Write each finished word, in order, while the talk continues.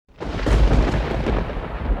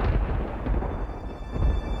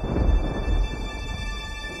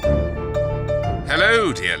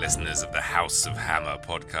Hello, dear listeners of the House of Hammer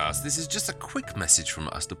podcast. This is just a quick message from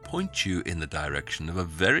us to point you in the direction of a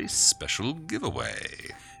very special giveaway.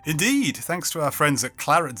 Indeed, thanks to our friends at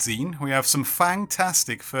Claret Zine, we have some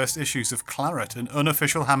fantastic first issues of Claret, an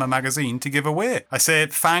unofficial Hammer magazine, to give away. I say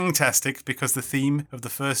it fantastic because the theme of the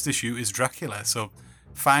first issue is Dracula, so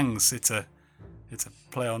fangs, it's a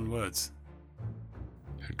play on words.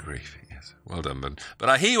 Good grief, yes. Well done, but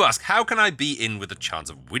I hear you ask, how can I be in with a chance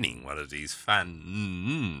of winning one of these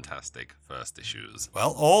fantastic first issues?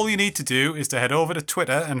 Well, all you need to do is to head over to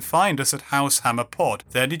Twitter and find us at House Hammer Pod.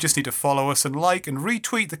 Then you just need to follow us and like and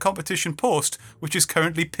retweet the competition post, which is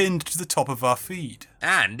currently pinned to the top of our feed.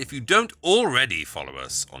 And if you don't already follow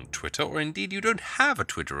us on Twitter, or indeed you don't have a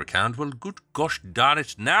Twitter account, well, good gosh darn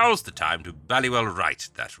it, now's the time to ballywell right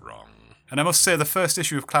that wrong. And I must say the first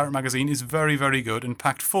issue of Claret magazine is very, very good and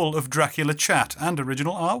packed full of Dracula chat and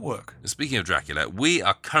original artwork. Speaking of Dracula, we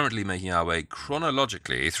are currently making our way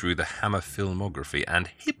chronologically through the Hammer filmography and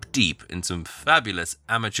hip deep in some fabulous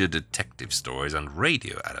amateur detective stories and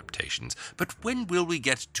radio adaptations. But when will we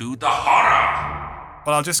get to the horror?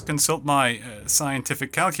 Well, I'll just consult my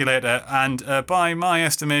scientific calculator, and by my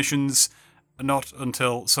estimations, not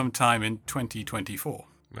until sometime in 2024.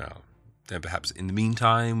 Well, then perhaps in the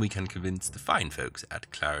meantime we can convince the fine folks at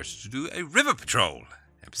Claret to do a River Patrol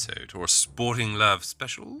episode or a Sporting Love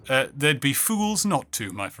special. They'd be fools not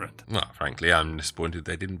to, my friend. Well, frankly, I'm disappointed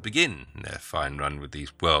they didn't begin their fine run with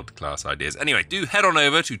these world-class ideas. Anyway, do head on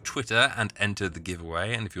over to Twitter and enter the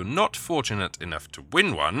giveaway, and if you're not fortunate enough to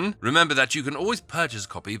win one, remember that you can always purchase a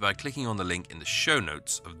copy by clicking on the link in the show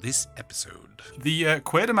notes of this episode. The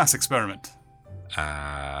Quatermass experiment.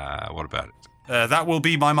 What about it? That will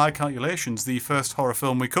be, by my calculations, the first horror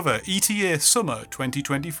film we cover, ETA Summer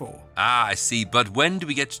 2024. I see, but when do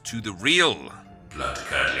we get to the real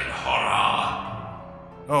blood-curdling horror?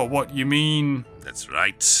 Oh, what, you mean... That's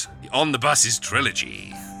right, the On the Buses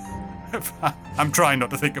trilogy. I'm trying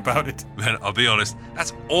not to think about it. Well, I'll be honest,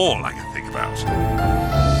 that's all I can think about.